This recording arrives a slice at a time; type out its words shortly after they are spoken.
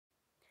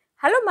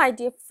Hello my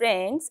dear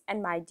friends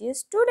and my dear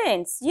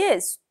students.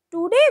 Yes,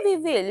 today we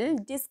will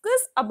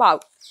discuss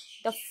about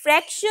the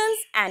fractions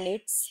and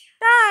its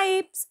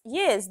types.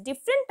 Yes,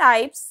 different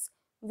types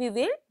we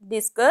will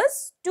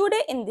discuss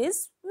today in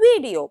this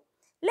video.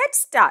 Let's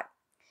start.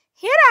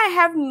 Here I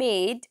have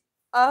made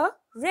a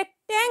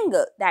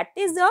rectangle that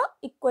is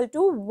equal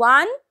to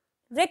one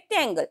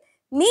rectangle.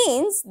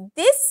 Means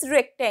this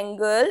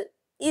rectangle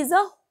is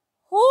a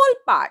whole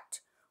part.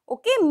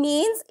 Okay,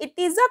 means it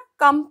is a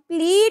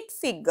complete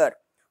figure,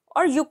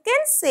 or you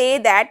can say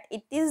that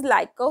it is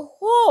like a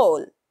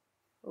whole,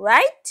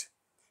 right?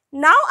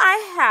 Now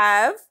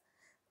I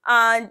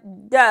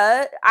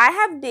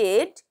have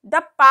did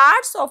the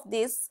parts of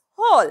this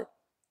whole.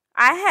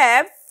 I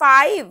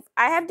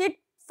have did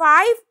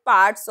 5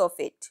 parts of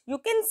it. You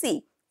can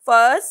see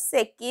first,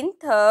 second,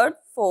 third,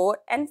 fourth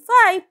and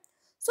 5.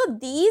 So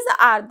these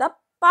are the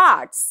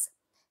parts.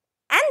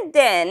 And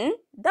then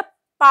the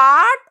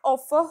part of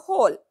a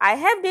whole. I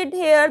have did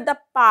here the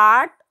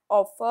part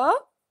of a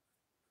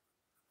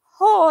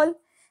whole,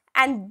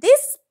 and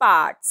these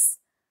parts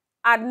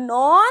are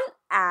known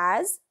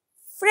as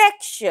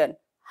fraction.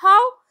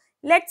 How?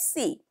 Let's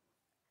see.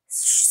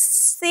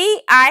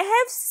 See, I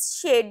have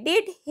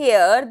shaded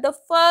here the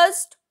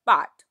first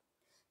part.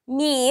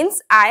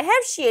 Means I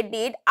have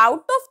shaded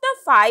out of the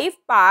 5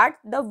 part,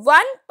 the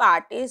one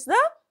part is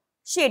the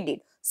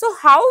shaded. So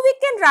how we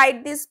can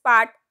write this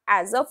part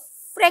as a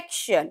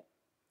fraction?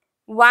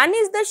 1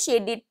 is the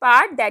shaded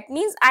part, that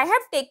means I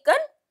have taken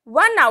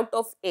 1 out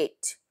of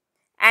 8.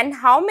 And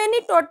how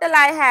many total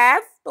I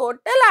have?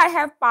 Total I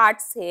have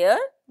parts here,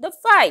 the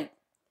 5.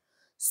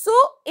 So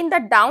in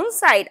the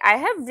downside I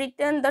have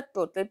written the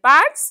total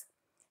parts,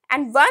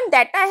 and one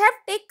that I have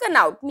taken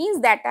out means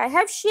that I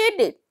have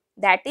shaded,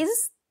 that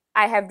is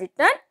I have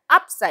written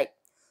upside.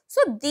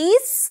 So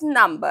this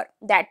number,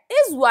 that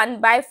is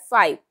 1 by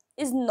 5,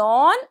 is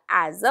known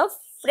as a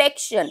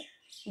fraction.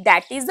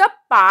 That is a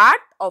part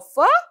of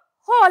a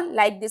whole.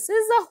 Like this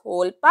is a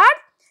whole part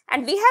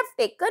and we have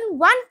taken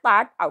one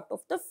part out of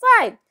the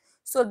 5.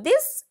 So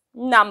this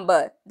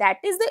number,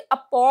 that is the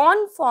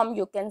upon form,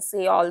 you can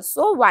say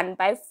also 1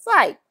 by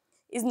 5,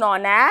 is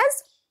known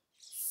as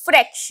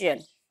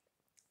fraction.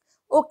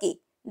 Okay,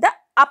 the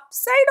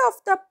upside of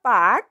the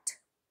part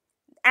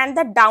and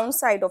the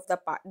downside of the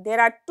part. There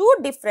are two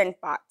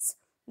different parts.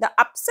 The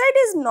upside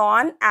is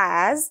known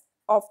as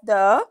of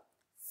the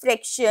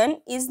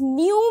fraction is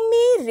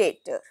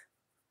numerator.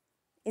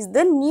 Is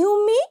the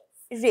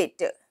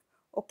numerator.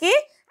 Okay,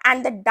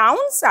 and the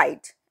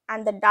downside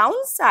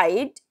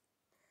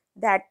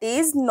that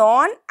is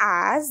known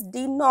as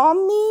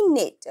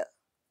denominator.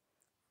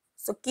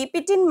 So keep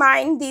it in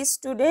mind, these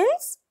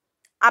students.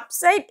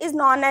 Upside is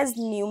known as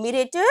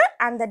numerator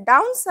and the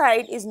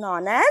downside is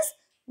known as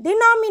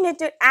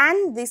denominator,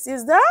 and this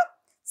is the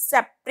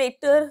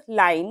separator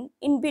line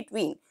in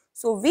between.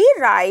 So we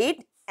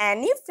write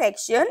any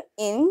fraction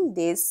in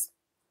this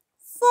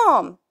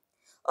form.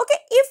 Okay,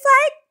 if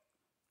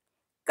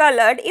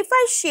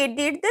I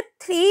shaded the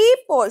 3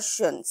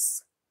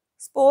 portions,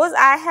 suppose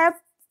I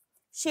have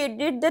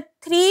shaded the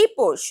 3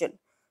 portion.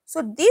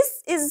 So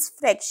this is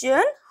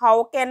fraction.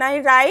 How can I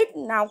write?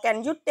 Now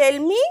can you tell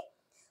me?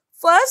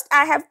 First,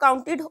 I have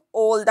counted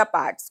all the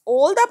parts.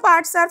 All the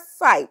parts are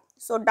 5.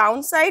 So,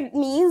 downside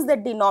means the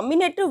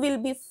denominator will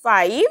be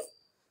 5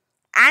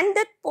 and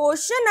the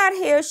portion are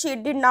here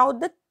shaded now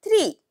the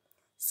 3.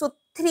 So,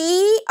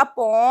 3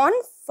 upon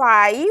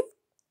 5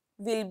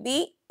 will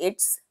be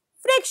its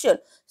fraction.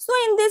 So,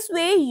 in this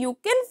way, you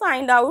can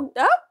find out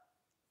the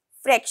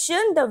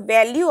fraction, the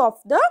value of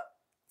the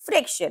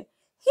fraction.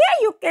 Here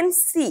you can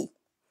see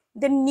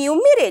the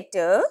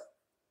numerator.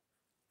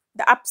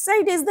 The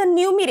upside is the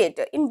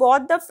numerator in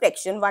both the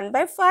fraction 1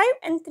 by 5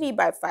 and 3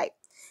 by 5.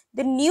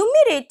 The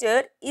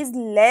numerator is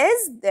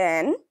less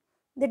than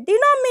the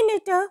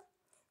denominator.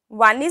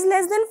 1 is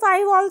less than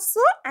 5 also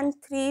and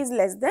 3 is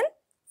less than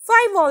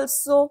 5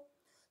 also.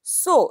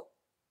 So,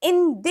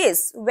 in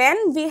this,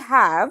 when we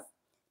have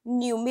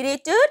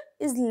numerator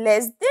is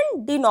less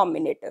than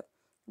denominator,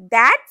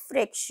 that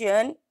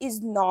fraction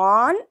is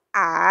known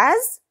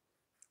as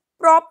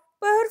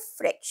proper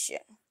fraction.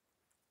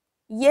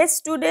 Yes,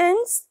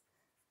 students.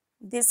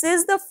 This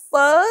is the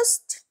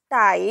first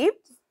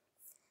type,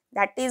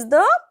 that is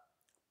the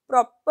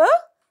proper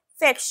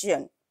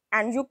fraction,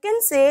 and you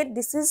can say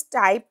this is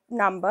type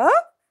number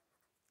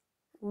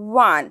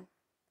 1,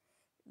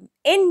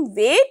 in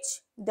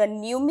which the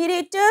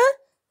numerator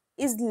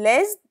is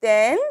less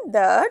than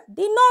the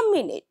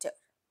denominator.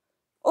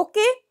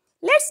 Okay,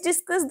 let's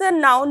discuss the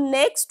now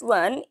next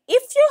one.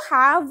 If you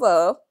have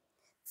a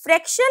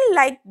fraction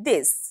like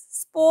this,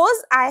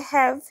 suppose I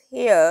have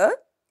here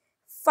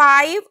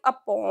 5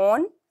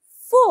 upon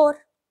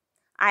 4.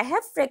 I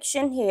have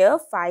fraction here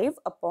 5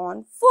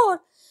 upon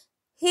 4.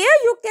 Here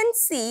you can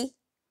see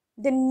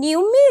the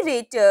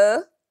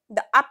numerator,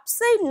 the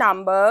upside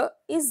number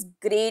is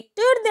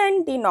greater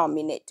than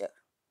denominator.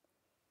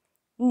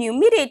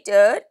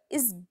 Numerator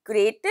is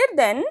greater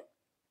than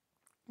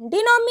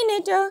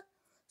denominator.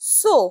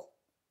 So,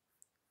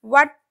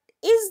 what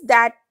is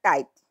that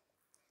type?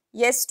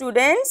 Yes,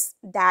 students,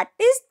 that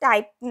is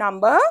type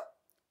number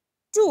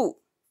 2.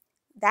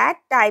 That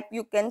type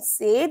you can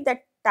say the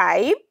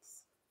type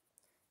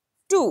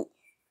 2.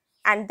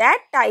 And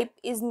that type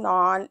is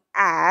known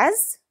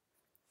as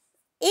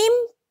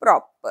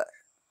improper.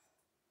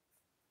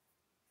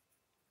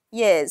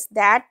 Yes,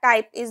 that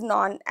type is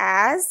known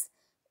as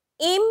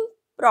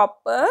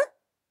improper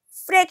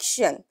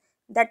fraction.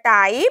 The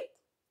type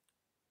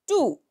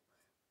 2,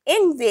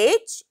 in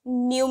which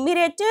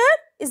numerator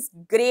is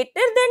greater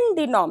than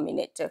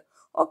denominator.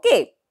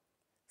 Okay,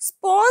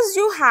 suppose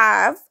you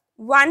have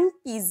one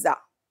pizza.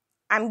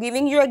 I'm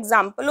giving you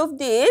example of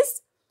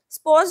this.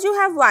 Suppose you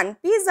have one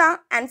pizza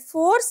and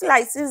 4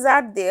 slices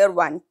are there,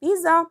 one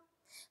pizza,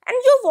 and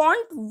you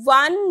want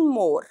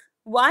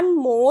one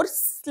more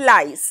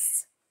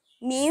slice.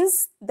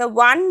 Means the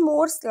one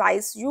more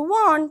slice you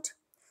want.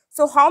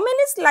 So how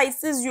many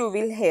slices you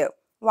will have?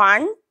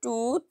 1,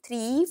 2,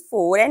 3,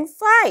 4 and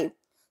 5.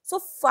 So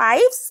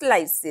 5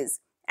 slices.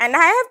 And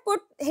I have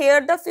put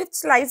here the 5th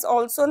slice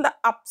also on the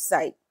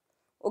upside.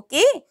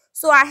 Okay.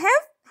 So I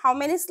have how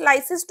many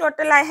slices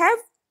total? I have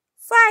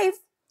 5.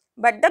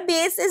 But the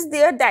base is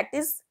there, that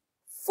is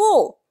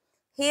 4.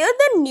 Here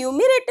the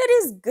numerator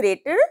is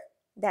greater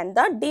than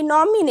the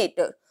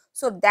denominator.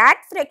 So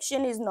that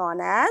fraction is known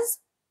as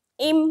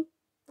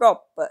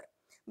improper.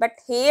 But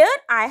here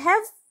I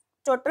have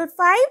total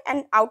 5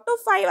 and out of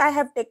 5 I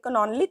have taken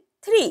only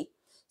 3.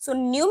 So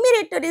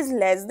numerator is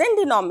less than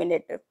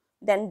denominator.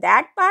 Then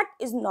that part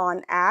is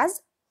known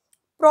as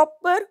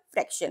proper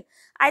fraction.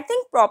 I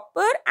think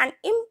proper and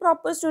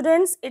improper,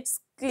 students,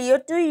 it's clear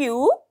to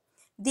you.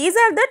 These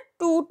are the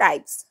two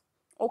types.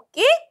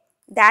 Okay,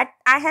 that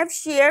I have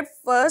shared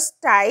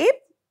first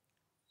type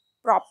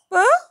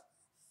proper,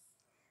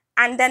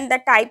 and then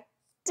the type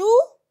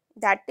 2,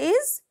 that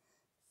is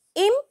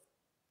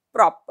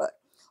improper.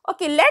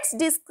 Okay, let's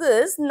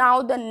discuss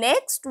now the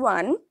next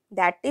one,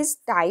 that is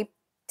type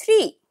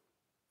 3.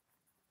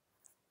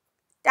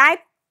 Type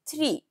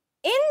 3.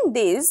 In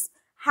this,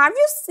 have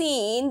you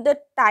seen the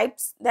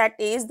types, that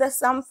is the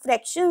some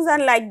fractions are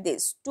like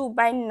this: 2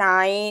 by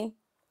 9,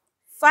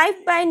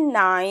 5 by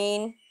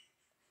 9,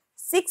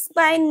 6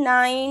 by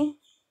 9,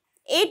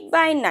 8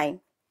 by 9.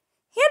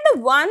 Here the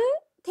one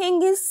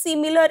thing is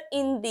similar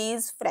in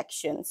these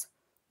fractions.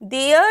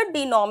 Their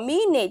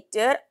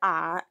denominator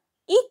are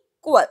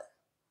equal.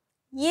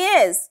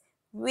 Yes,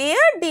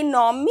 where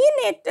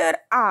denominator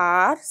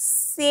are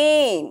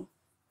same.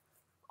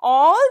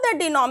 All the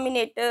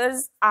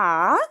denominators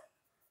are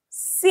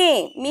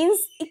same, means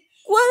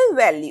equal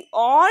value.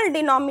 All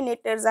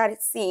denominators are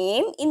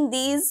same in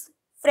these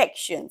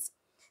fractions.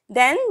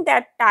 Then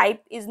that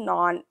type is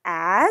known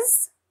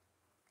as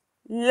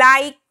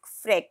like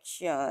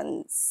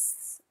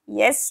fractions.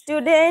 Yes,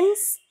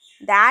 students,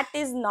 that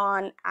is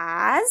known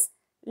as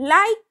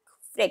like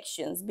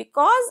fractions,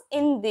 because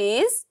in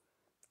this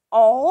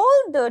all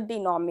the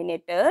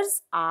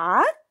denominators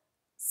are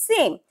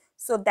same.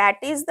 So that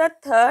is the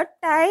third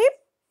type,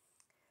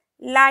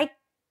 like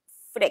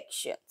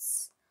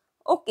fractions.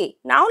 Okay,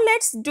 now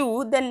let's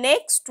do the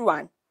next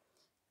one.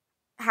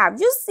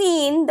 Have you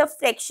seen the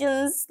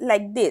fractions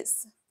like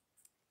this?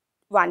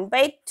 1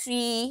 by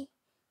 3,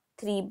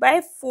 3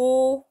 by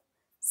 4,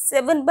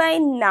 7 by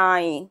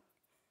 9,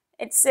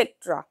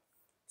 etc.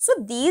 So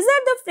these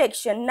are the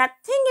fraction.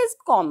 Nothing is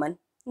common.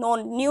 No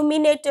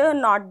numerator,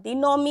 not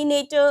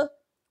denominator.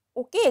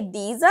 Okay,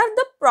 these are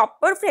the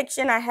proper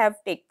fraction I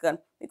have taken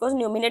because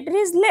numerator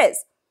is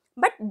less.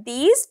 But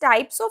these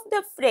types of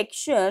the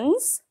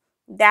fractions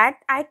that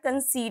I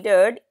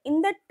considered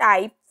in the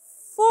type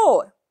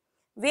 4,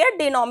 where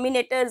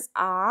denominators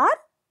are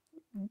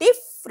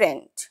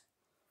different.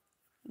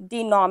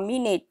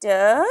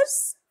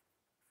 Denominators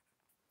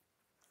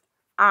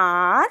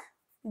are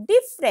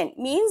different,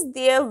 means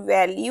their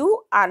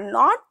value are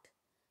not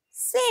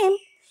same.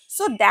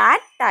 So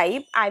that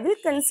type I will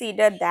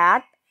consider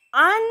that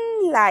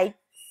unlike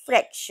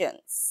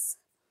fractions.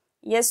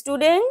 Yes,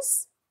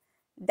 students,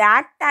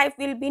 that type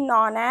will be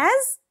known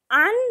as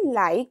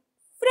unlike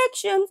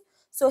fractions.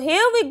 So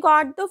here we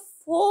got the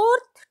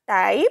fourth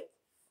type,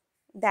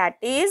 that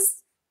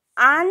is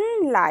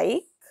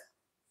unlike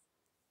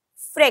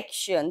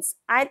fractions.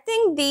 I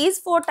think these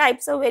 4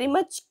 types are very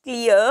much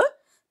clear.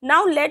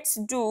 Now let's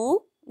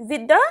do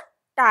with the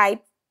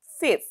type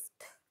 5th.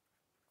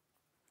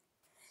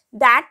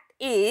 That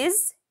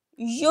is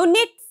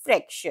unit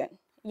fraction.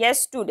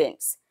 Yes,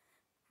 students,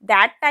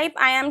 that type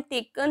I am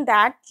taken,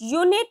 that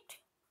unit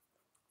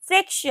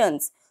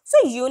fractions.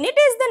 So unit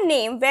is the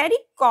name, very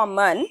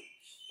common.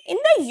 In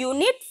the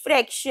unit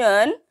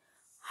fraction,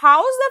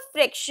 how's the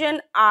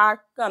fraction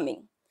are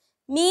coming?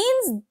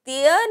 Means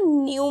their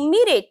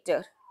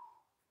numerator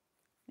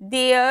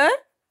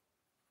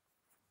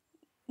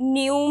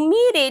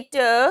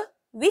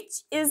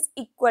which is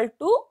equal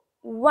to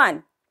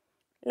 1.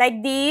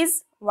 Like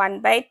these, 1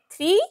 by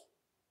 3,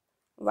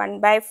 1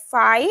 by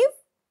 5,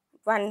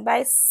 1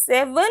 by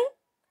 7,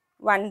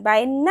 1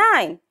 by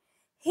 9.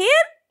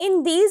 Here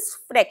in these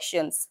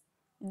fractions,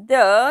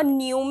 the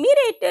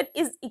numerator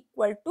is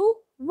equal to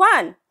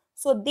 1.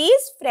 So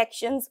these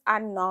fractions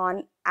are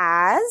known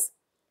as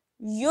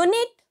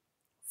unit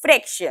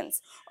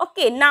fractions.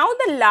 Okay, now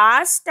the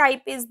last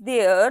type is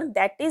there,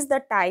 that is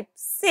the type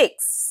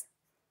 6.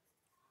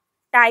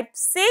 Type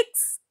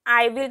 6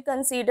 I will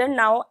consider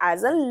now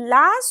as a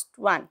last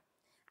one,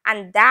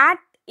 and that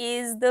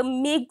is the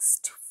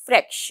mixed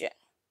fraction.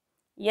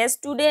 Yes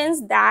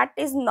students, that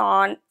is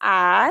known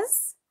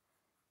as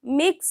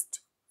mixed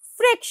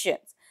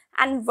fractions.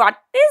 And what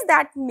is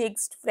that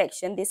mixed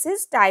fraction? This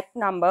is type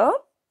number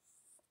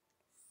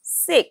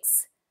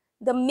 6.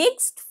 The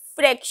mixed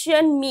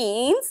fraction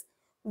means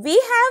we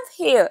have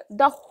here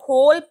the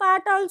whole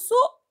part also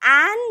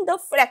and the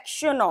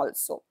fraction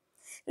also.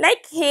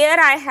 Like here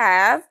I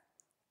have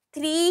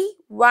 3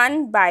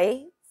 1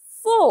 by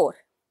 4,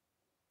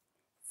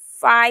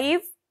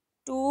 5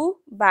 2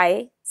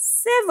 by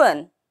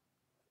 7,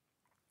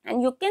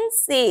 and you can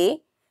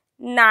say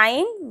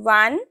 9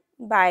 1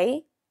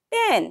 by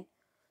 10.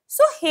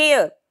 So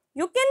here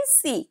you can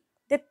see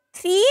the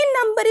 3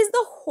 number is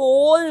the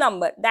whole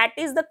number, that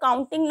is the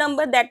counting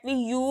number that we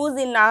use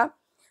in our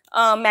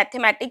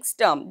mathematics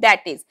term,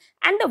 that is,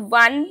 and the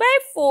 1 by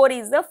 4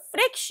 is a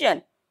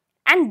fraction,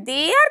 and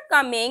they are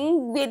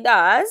coming with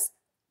us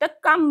the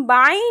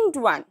combined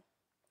one.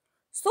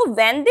 So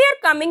when they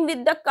are coming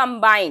with the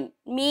combined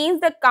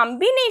means the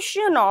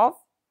combination of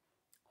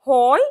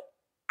whole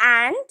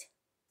and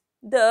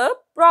the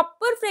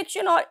proper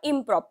fraction or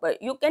improper,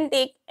 you can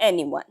take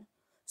any one.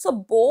 So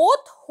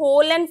both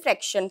whole and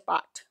fraction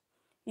part,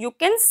 you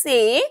can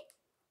say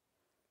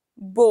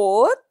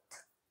both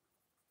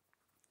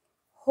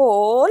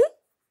whole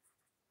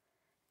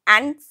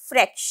and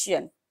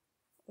fraction.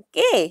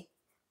 Okay,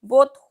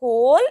 both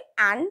whole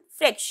and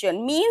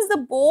fraction means the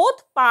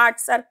both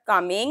parts are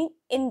coming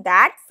in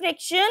that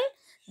fraction,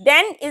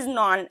 then is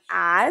known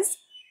as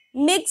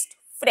mixed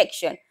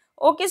fraction.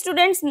 Okay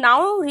students,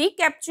 now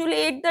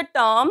recapitulate the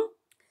term.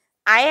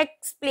 I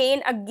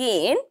explain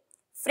again.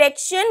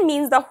 Fraction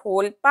means the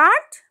whole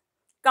part,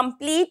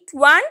 complete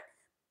one,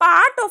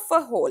 part of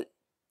a whole.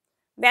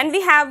 When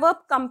we have a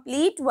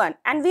complete one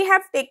and we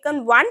have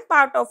taken one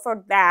part of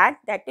that,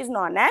 that is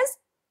known as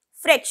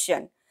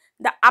fraction.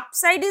 The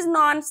upside is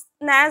known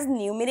as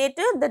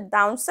numerator, the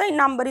downside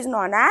number is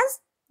known as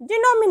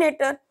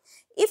denominator.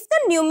 If the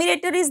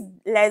numerator is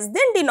less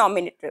than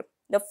denominator,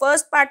 the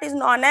first part is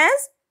known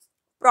as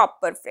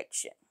proper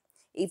fraction.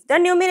 If the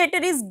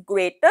numerator is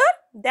greater,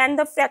 then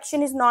the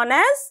fraction is known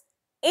as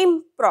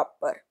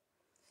improper.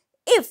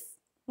 If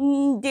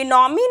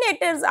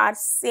denominators are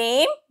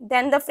same,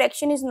 then the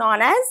fraction is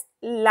known as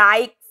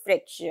like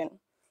fraction.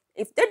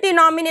 If the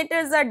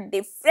denominators are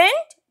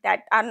different,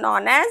 that are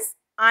known as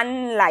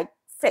unlike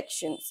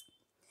fractions.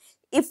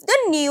 If the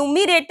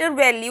numerator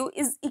value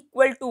is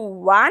equal to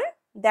 1,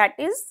 that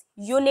is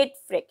unit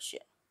fraction.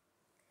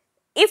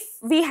 If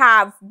we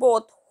have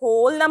both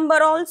whole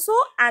number also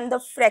and the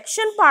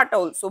fraction part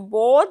also,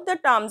 both the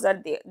terms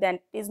are there, then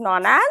it is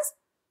known as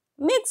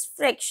mixed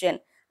fraction.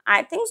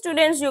 I think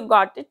students you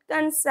got it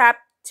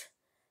concept.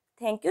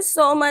 Thank you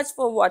so much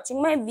for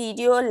watching my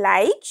video.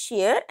 Like,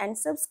 share and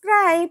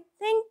subscribe.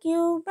 Thank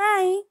you.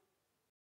 Bye.